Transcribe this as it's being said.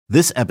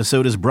This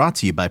episode is brought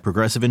to you by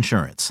Progressive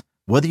Insurance.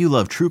 Whether you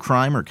love true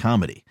crime or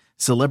comedy,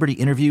 celebrity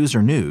interviews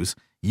or news,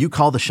 you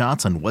call the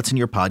shots on what's in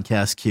your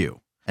podcast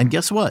queue. And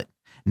guess what?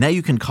 Now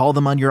you can call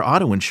them on your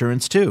auto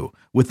insurance too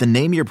with the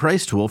Name Your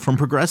Price tool from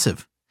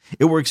Progressive.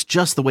 It works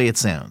just the way it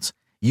sounds.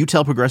 You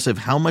tell Progressive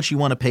how much you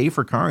want to pay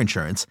for car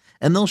insurance,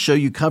 and they'll show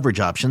you coverage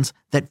options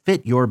that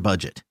fit your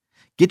budget.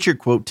 Get your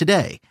quote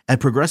today at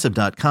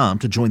Progressive.com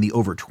to join the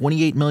over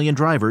 28 million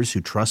drivers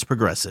who trust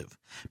Progressive.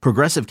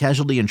 Progressive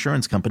Casualty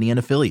Insurance Company and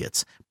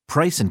Affiliates.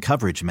 Price and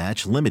coverage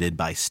match limited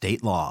by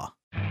state law.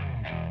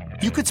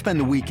 You could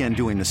spend the weekend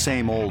doing the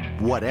same old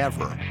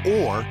whatever,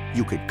 or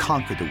you could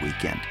conquer the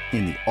weekend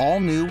in the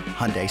all-new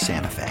Hyundai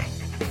Santa Fe.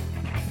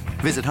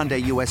 Visit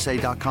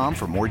HyundaiUSA.com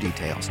for more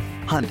details.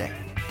 Hyundai,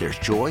 there's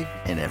joy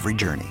in every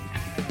journey.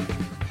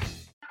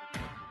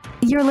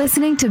 You're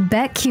listening to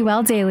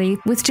BetQL Daily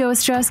with Joe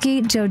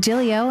Ostrowski, Joe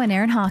Giglio, and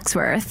Aaron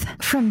Hawksworth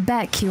from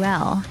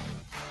BetQL.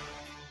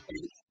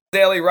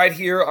 Daily right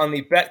here on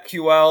the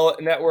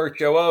BetQL Network.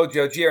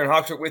 Joe G, Aaron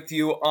Hawksworth with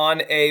you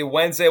on a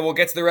Wednesday. We'll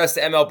get to the rest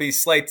of MLB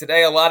slate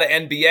today. A lot of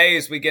NBA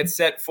as we get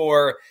set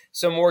for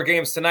some more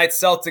games tonight.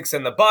 Celtics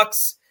and the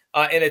Bucks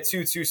in a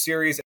 2-2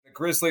 series. The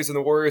Grizzlies and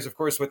the Warriors, of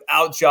course,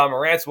 without Ja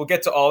Morant. We'll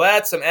get to all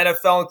that. Some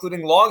NFL,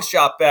 including long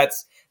shot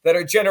bets that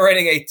are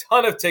generating a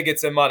ton of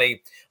tickets and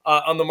money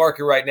on the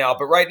market right now.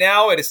 But right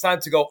now, it is time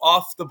to go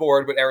off the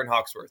board with Aaron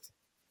Hawksworth.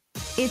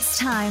 It's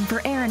time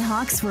for Aaron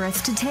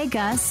Hawksworth to take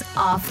us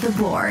off the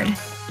board.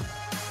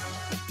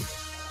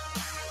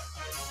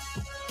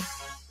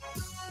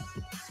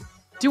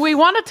 Do we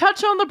want to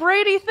touch on the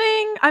Brady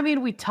thing? I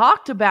mean, we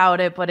talked about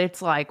it, but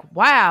it's like,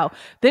 wow.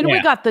 Then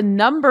we got the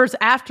numbers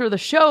after the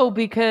show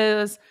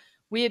because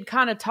we had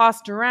kind of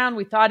tossed around.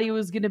 We thought he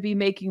was going to be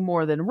making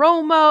more than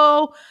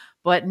Romo.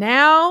 But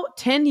now,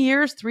 10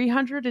 years,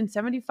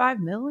 $375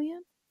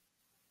 million?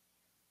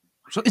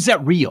 So is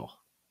that real?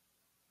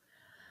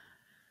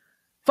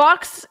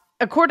 Fox,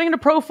 according to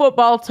Pro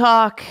Football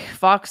Talk,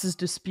 Fox is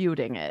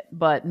disputing it.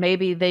 But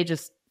maybe they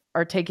just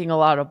are taking a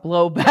lot of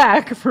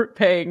blowback for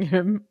paying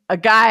him, a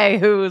guy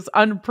who's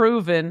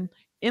unproven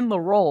in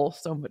the role,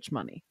 so much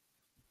money.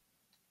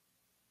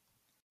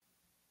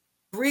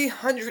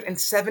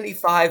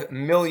 $375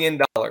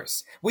 million.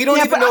 We don't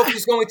even know if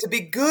he's going to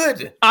be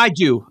good. I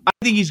do. I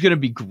think he's going to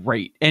be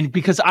great. And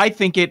because I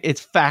think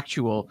it's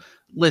factual.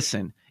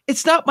 Listen,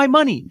 it's not my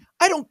money.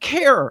 I don't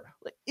care.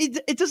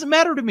 It doesn't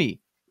matter to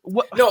me.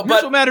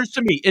 What matters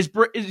to me is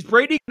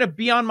Brady going to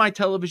be on my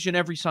television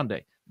every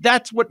Sunday?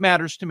 That's what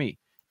matters to me.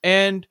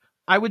 And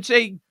I would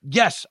say,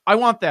 yes, I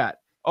want that.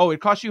 Oh, it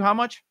costs you how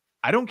much?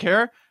 I don't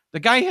care. The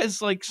guy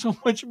has like so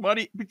much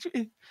money.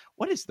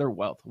 What is their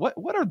wealth?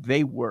 What are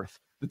they worth?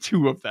 The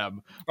two of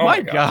them. Oh my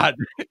God.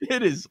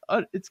 It is.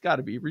 It's got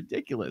to be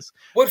ridiculous.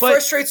 What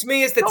frustrates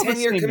me is the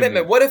 10-year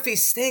commitment. What if he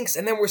stinks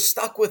and then we're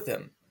stuck with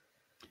him?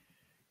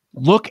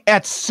 Look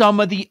at some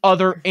of the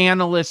other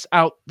analysts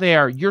out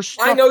there. You're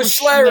stuck. I know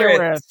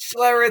Schlereth.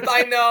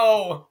 I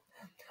know.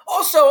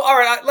 Also, all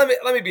right.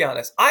 Let me be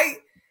honest. I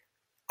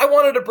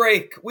wanted a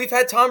break. We've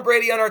had Tom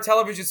Brady on our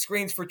television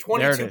screens for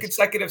 22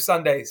 consecutive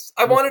Sundays.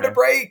 I wanted a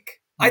break.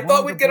 I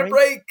thought we'd get a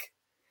break.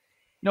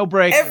 No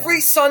break.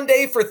 Every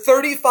Sunday for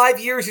 35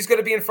 years, he's going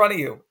to be in front of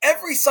you.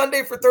 Every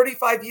Sunday for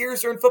 35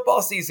 years during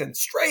football season,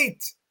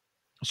 straight.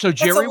 So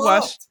Jerry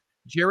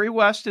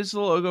West is the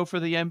logo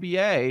for the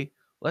NBA.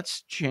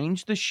 Let's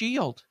change the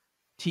shield.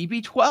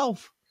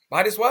 TB12.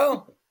 Might as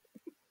well.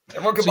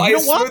 Everyone can buy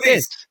his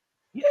smoothies.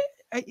 Yeah,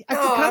 I could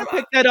kind of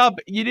pick that up.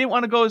 You didn't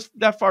want to go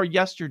that far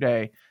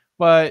yesterday,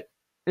 but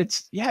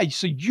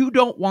so you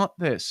don't want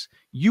this.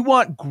 You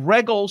want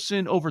Greg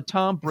Olsen over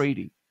Tom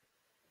Brady.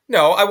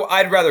 No,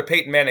 I'd rather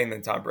Peyton Manning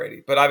than Tom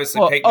Brady, but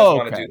obviously Peyton doesn't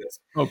want to do this.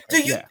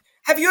 Okay.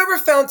 Have you ever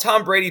found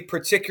Tom Brady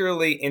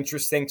particularly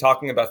interesting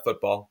talking about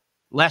football?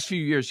 Last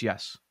few years,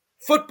 yes.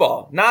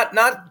 Football,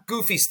 not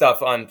goofy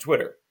stuff on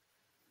Twitter.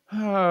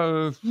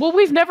 Well,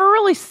 we've never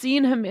really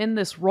seen him in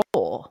this role.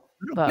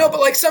 No, but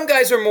like some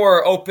guys are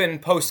more open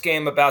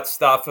post-game about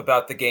stuff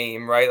about the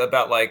game, right?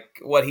 About like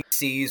what he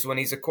sees when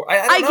he's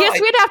I guess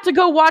we'd have to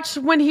go watch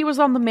when he was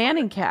on the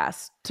Manning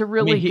cast to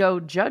really go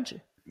judge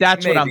it.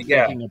 That's what I'm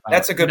thinking about.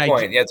 That's a good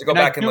point. To go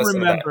back and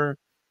listen to that.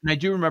 And I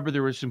do remember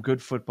there was some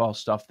good football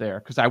stuff there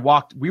because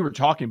we were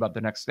talking about the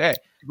next day.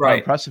 Right. How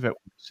impressive it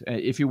was.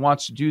 If he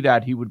wants to do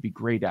that, he would be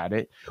great at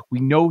it. We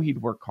know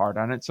he'd work hard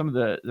on it. Some of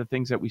the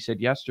things that we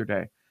said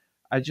yesterday.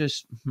 I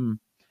just,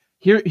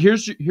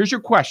 here's your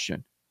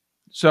question.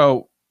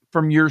 So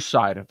from your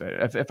side of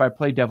it, if I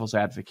play devil's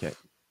advocate,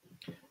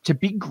 to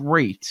be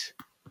great,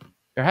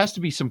 there has to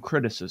be some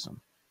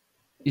criticism.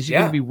 Is he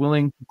going to be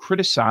willing to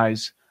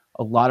criticize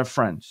a lot of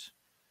friends?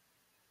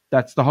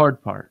 That's the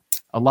hard part.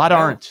 A lot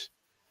aren't.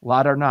 A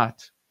lot are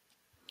not.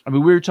 I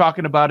mean, we were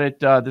talking about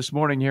it this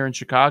morning here in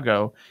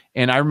Chicago,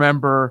 and I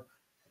remember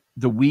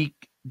the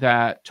week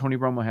that Tony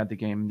Romo had the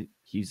game.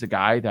 He's the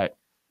guy that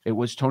it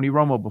was Tony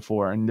Romo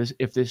before, and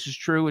if this is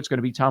true, it's going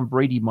to be Tom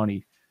Brady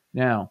money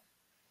now.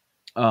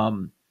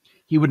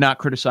 He would not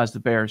criticize the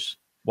Bears.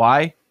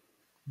 Why?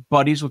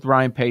 Buddies with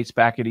Ryan Pace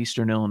back at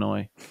Eastern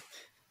Illinois.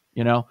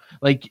 You know,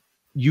 like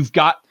you've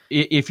got,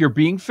 if you're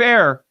being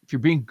fair, if you're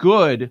being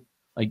good,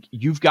 like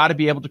you've got to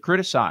be able to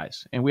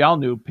criticize. And we all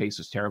knew Pace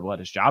was terrible at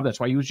his job. That's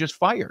why he was just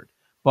fired.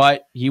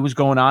 But he was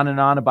going on and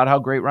on about how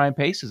great Ryan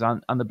Pace is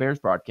on the Bears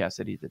broadcast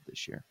that he did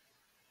this year.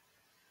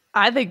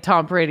 I think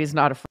Tom Brady's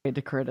not afraid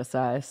to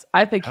criticize.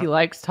 I think he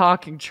likes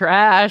talking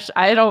trash.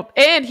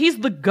 And he's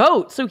the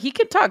GOAT, so he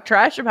can talk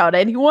trash about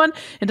anyone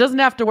and doesn't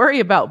have to worry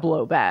about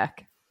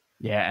blowback.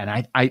 Yeah,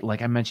 and I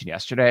like I mentioned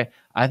yesterday,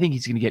 I think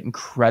he's going to get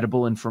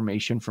incredible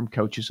information from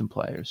coaches and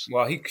players.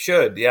 Well, he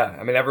should, yeah.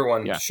 I mean,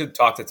 everyone should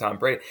talk to Tom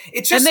Brady.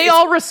 And they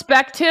all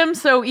respect him,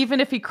 so even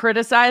if he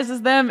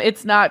criticizes them,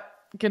 it's not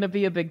going to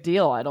be a big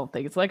deal, I don't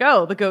think. It's like,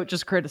 oh, the GOAT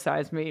just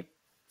criticized me.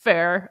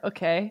 Fair,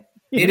 okay.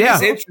 It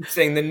is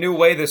interesting, the new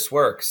way this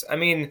works. I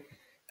mean,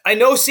 I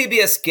know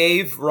CBS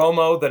gave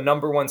Romo the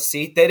number 1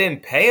 seat. They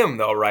didn't pay him,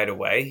 though, right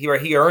away.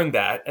 He earned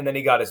that, and then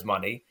he got his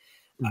money.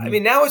 I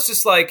mean, now it's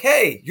just like,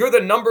 hey, you're the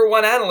number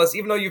 1 analyst,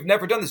 even though you've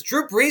never done this.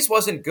 Drew Brees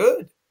wasn't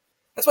good.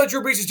 That's why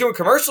Drew Brees is doing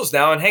commercials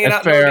now and hanging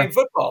out in Notre Dame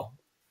football.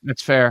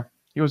 That's fair.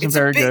 He wasn't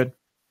very good.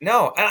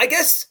 No, and I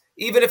guess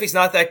even if he's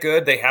not that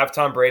good, they have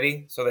Tom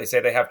Brady. So they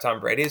say they have Tom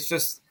Brady. It's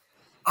just,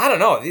 I don't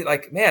know.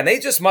 Like, man, they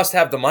just must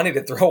have the money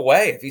to throw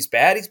away. If he's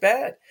bad, he's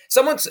bad.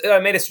 Someone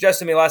made a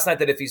suggestion to me last night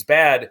that if he's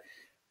bad,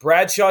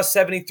 Bradshaw's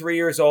 73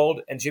 years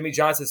old and Jimmy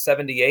Johnson's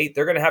 78.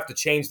 They're going to have to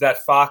change that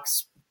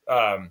Fox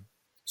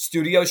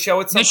studio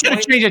show at some point. They should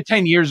have changed it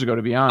 10 years ago,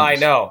 to be honest. I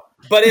know.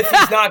 But if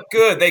he's not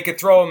good, they could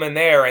throw him in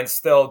there and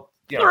still,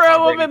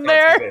 throw him in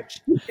there.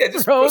 Yeah,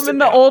 just throw him in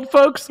the old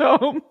folks'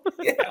 home.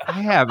 Yeah.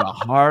 I have a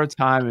hard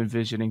time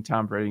envisioning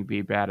Tom Brady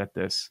be bad at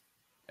this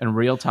in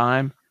real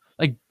time.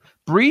 Like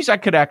Breeze, I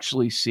could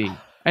actually see.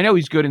 I know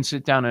he's good in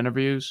sit-down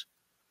interviews,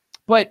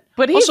 but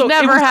he's also,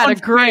 never had unfair.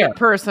 a great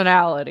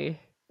personality.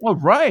 Well,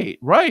 right.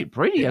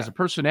 Brady has a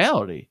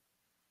personality.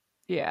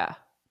 Yeah.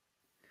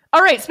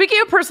 All right. Speaking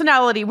of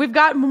personality, we've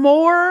got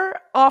more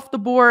off the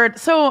board.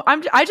 So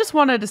I just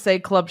wanted to say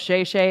Club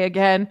Shay Shay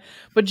again,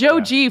 but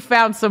Joe G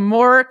found some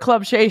more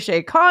Club Shay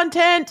Shay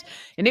content,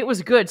 and it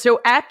was good.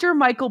 So actor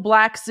Michael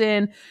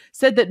Blackson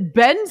said that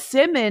Ben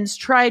Simmons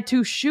tried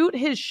to shoot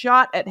his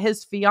shot at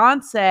his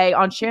fiance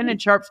on Shannon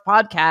Sharp's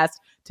podcast.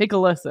 Take a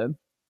listen.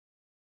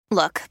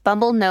 Look,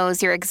 Bumble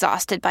knows you're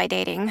exhausted by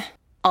dating.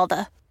 All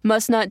the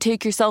must not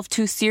take yourself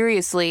too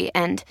seriously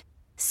and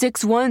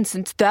 6'1"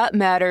 since that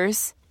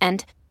matters.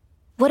 And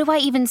what do I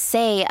even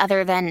say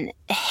other than,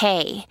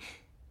 hey?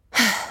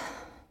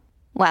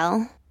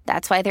 Well,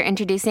 that's why they're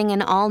introducing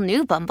an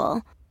all-new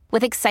Bumble,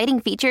 with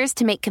exciting features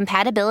to make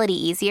compatibility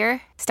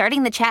easier,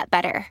 starting the chat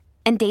better,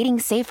 and dating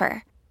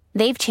safer.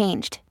 They've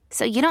changed,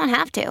 so you don't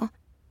have to.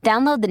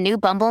 Download the new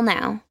Bumble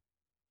now.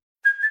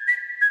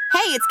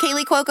 Hey, it's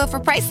Kaylee Cuoco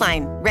for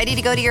Priceline. Ready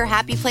to go to your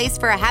happy place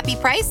for a happy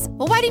price?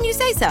 Well, why didn't you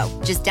say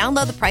so? Just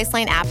download the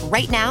Priceline app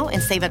right now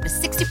and save up to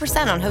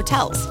 60% on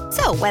hotels.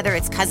 So whether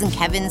it's Cousin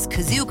Kevin's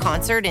Kazoo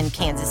Concert in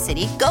Kansas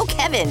City, go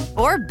Kevin,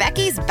 or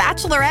Becky's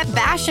Bachelorette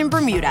Bash in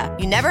Bermuda,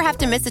 you never have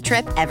to miss a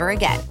trip ever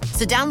again.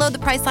 So download the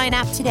Priceline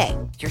app today.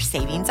 Your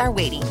savings are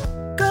waiting.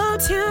 Go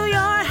to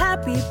your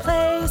happy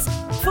place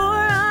for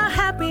a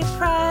happy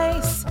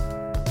price.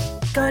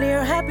 Go to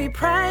your happy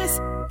price,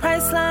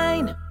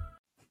 Priceline.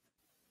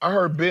 I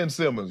heard Ben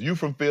Simmons. You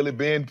from Philly.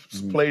 Ben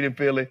played in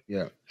Philly.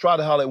 Yeah. Try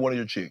to holler at one of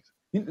your chicks.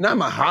 Not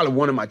my holler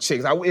one of my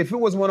chicks. If it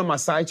was one of my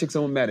side chicks, it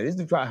wouldn't matter. This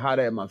is to try to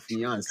holler at my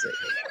fiance.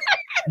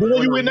 The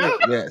one you with now?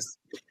 Yes.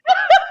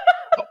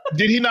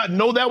 Did he not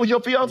know that was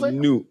your fiance?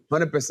 Knew.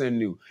 100%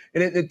 knew.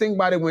 And the thing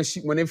about it,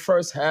 when it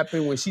first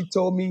happened, when she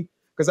told me,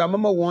 because I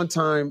remember one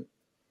time,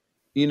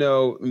 me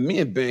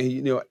and Ben,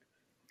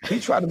 he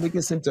tried to make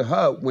it seem to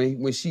her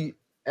when she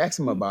asked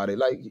him about it.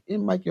 Like,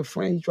 isn't Mike your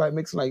friend? He tried to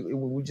make it seem like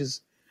we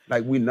just...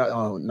 Like we not,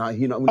 Hold on.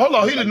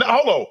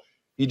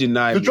 He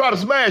denied. To try to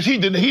smash, he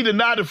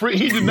denied the free.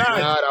 He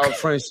denied our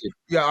friendship.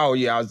 Yeah,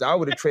 I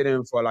would have traded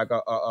him for like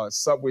a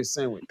Subway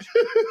sandwich.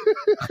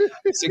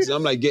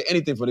 I'm like, get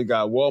anything for the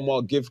guy.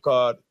 Walmart gift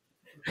card,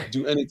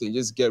 do anything,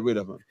 just get rid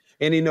of him.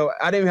 And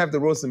I didn't have to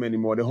roast him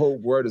anymore. The whole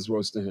world is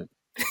roasting him.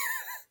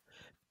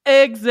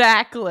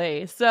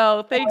 Exactly.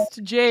 So thanks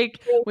to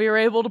Jake, we were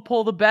able to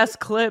pull the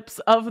best clips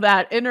of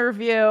that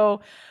interview.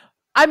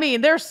 I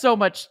mean, there's so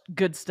much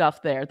good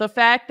stuff there. The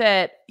fact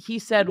that he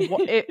said,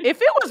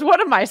 if it was one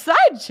of my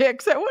side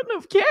chicks, I wouldn't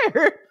have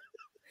cared.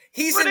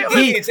 He's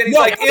engaged, and he's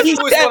like, if it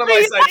was one of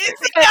my side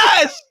chicks.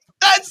 Yes!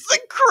 That's the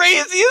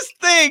craziest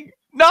thing.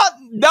 Not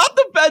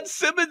the Ben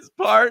Simmons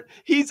part.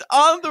 He's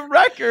on the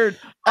record.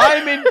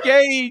 I'm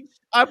engaged.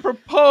 I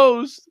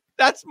proposed.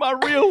 That's my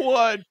real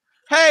one.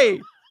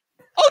 Hey,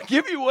 I'll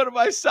give you one of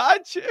my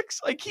side chicks.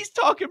 Like, he's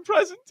talking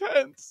present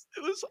tense.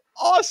 It was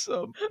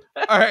awesome.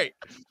 All right.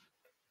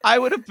 I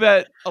would have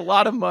bet a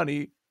lot of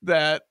money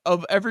that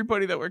of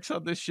everybody that works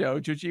on this show,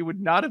 Joji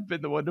would not have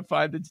been the one to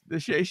find the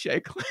Shay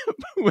Shay clip.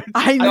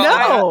 I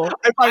know.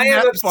 I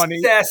am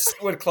obsessed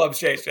with Club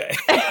Shay Shay.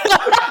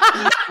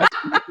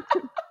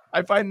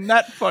 I find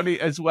that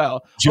funny as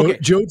well.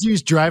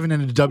 Joji's driving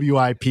into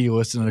WIP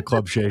listening to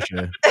Club Shay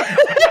Shay.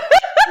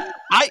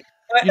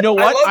 You know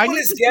what? I love when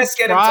his guests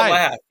get him to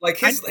laugh.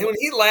 Like when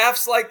he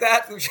laughs like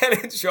that,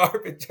 Lieutenant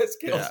Sharp, it just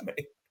kills me.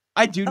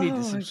 I do need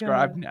to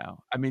subscribe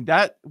now. I mean,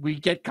 that we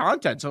get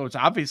content, so it's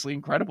obviously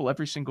incredible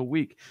every single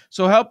week.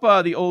 So help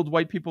the old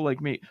white people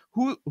like me.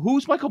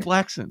 Who's Michael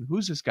Blackson?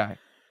 Who's this guy?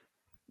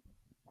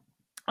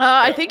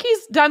 I think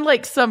he's done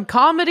like some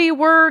comedy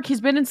work.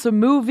 He's been in some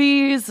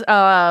movies,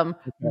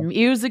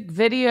 music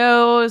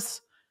videos.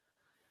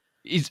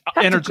 He's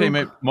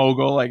entertainment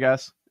mogul, I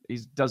guess. He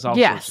does all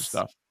sorts of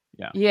stuff.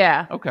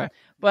 Yeah. Okay.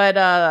 But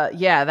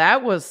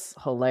that was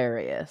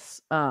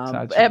hilarious.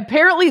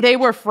 Apparently they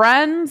were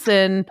friends,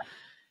 and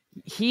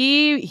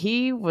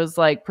he was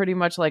like pretty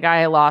much like,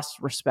 I lost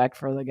respect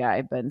for the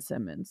guy, Ben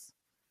Simmons.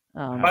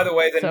 By the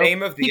way, the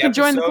name of the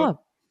join the club.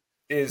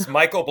 Is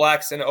Michael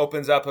Blackson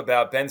opens up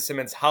about Ben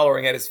Simmons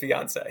hollering at his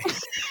fiance.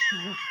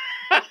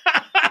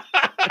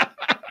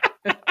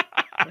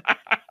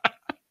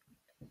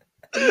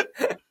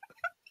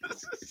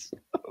 This is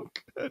so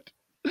good.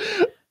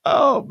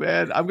 Oh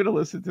man, I'm gonna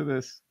listen to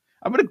this.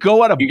 I'm gonna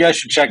go on a. You guys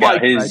should check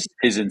out his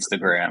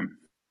Instagram.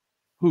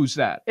 Who's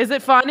that? Is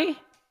it funny,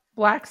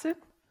 Blackson?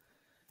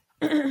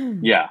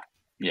 Yeah.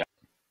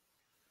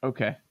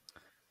 Okay.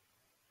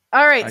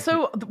 All right.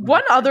 So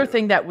one other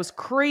thing that was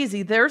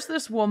crazy. There's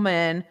this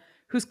woman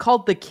who's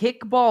called the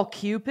Kickball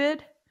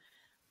Cupid,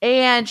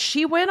 and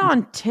she went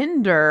on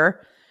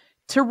Tinder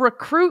to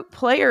recruit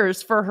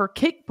players for her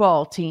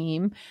kickball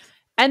team.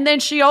 And then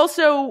she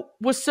also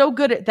was so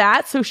good at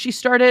that, so she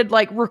started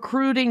like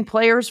recruiting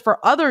players for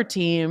other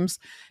teams,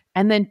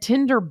 and then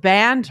Tinder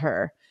banned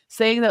her,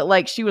 saying that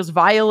like she was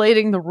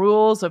violating the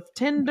rules of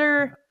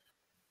Tinder.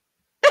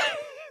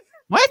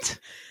 What?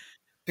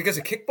 Because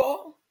of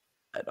kickball?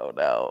 I don't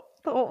know.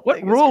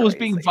 What rule was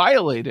being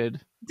violated?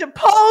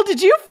 Paul,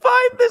 did you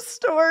find this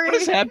story? What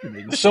is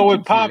happening? So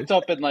it popped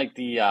up in like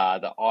the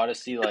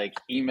Odyssey like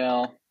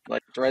email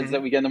like threads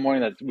that we get in the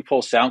morning that we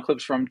pull sound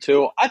clips from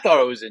too. I thought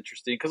it was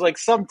interesting because like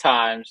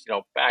sometimes,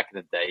 back in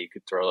the day you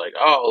could throw like,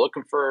 oh,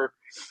 looking for,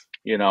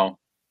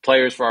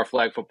 players for our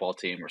flag football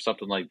team or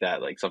something like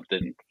that, like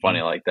something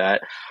funny like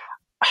that.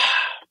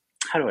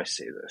 How do I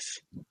say this?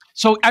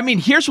 So, I mean,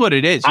 here's what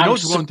it is.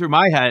 What's going through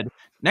my head?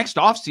 Next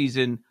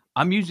offseason,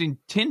 I'm using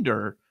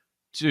Tinder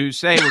to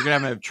say we're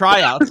going to have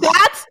tryouts.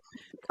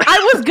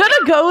 I was going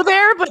to go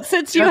there, but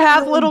since you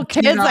have little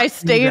kids, I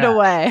stayed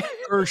away.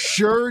 For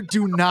sure,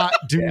 do not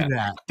do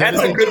that. That's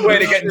a good way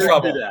to get in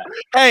trouble.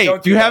 Hey,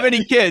 do you have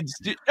any kids?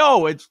 Do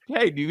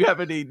you have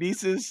any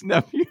nieces,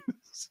 nephews?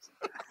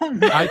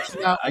 I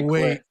cannot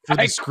wait for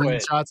the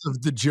screenshots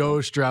of the Joe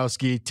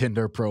Ostrowski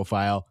Tinder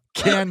profile.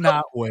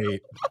 Cannot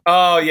wait.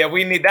 Oh yeah,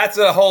 that's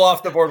a whole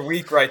off the board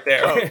week right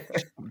there.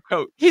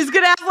 Coach. He's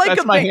gonna have like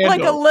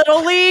a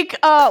little league,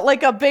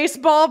 like a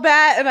baseball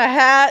bat and a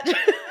hat.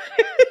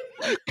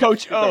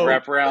 Coach O. The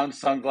wraparound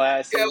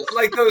sunglasses. Yeah,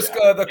 like those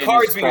the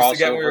cards we used to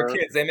get when we were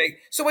kids. They make.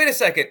 So wait a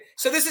second.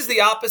 So this is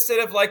the opposite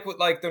of like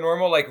the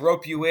normal like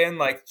rope you in.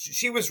 Like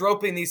she was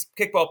roping these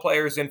kickball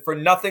players in for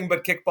nothing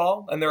but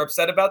kickball, and they're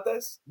upset about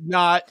this.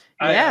 Not.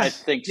 I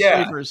think so.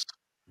 Yeah.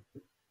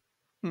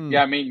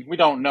 Yeah, I mean, we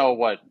don't know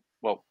what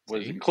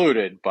was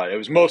included, but it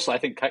was mostly, I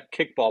think,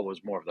 kickball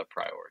was more of the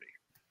priority.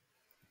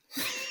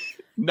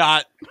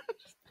 Not.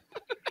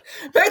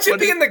 Imagine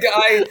being the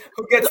guy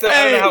who gets the.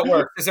 I don't know how it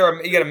works. Is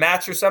there you get a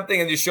match or something,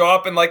 and you show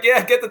up and like,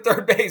 yeah, get the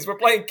third base. We're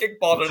playing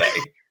kickball today.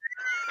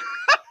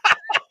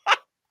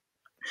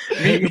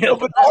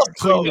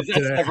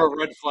 That's never a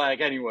red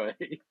flag anyway.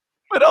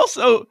 But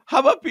also, how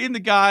about being the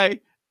guy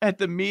at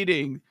the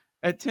meeting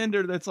at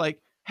Tinder that's like,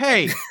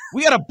 hey,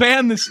 we got to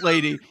ban this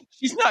lady.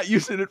 She's not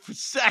using it for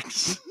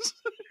sex.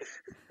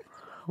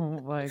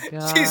 Oh my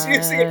God. She's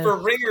using it for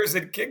ringers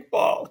and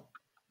kickball.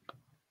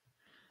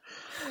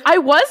 I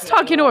was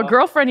talking to a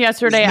girlfriend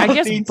yesterday. I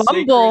guess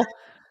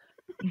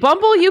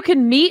Bumble, you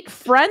can meet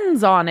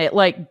friends on it.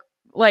 Like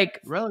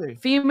really?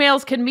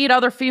 Females can meet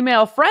other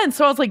female friends.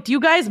 So I was like, do you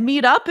guys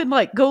meet up and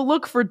like go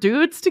look for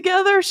dudes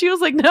together? She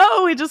was like,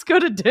 no, we just go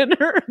to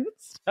dinner and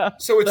stuff.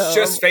 So it's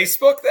just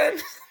Facebook then?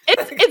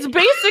 It's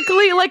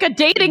basically like a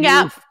dating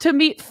app to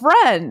meet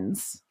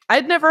friends.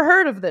 I'd never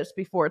heard of this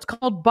before. It's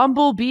called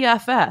Bumble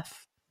BFF.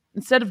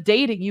 Instead of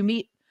dating, you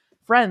meet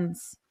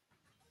friends.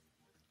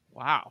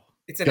 Wow.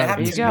 It's an app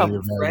to meet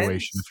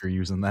evaluation if you're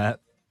using that.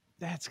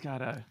 That's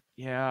gotta,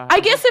 yeah. I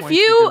guess if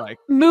you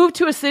moved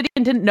to a city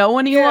and didn't know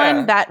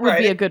anyone, that would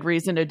be a good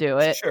reason to do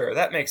it. Sure,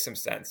 that makes some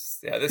sense.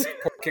 Yeah, this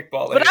poor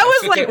kickball lady. But I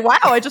was like, wow,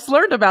 I just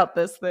learned about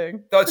this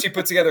thing. Thought she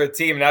put together a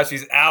team, now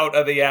she's out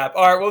of the app.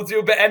 All right, we'll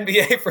do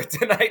NBA for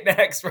tonight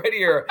next, right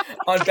here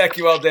on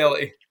BetQL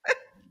Daily.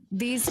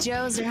 These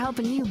Joes are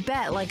helping you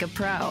bet like a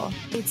pro.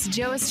 It's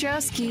Joe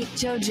Ostrowski,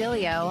 Joe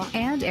Giglio,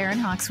 and Aaron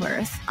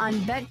Hawksworth on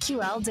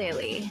BetQL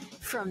Daily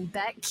from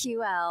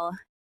BetQL.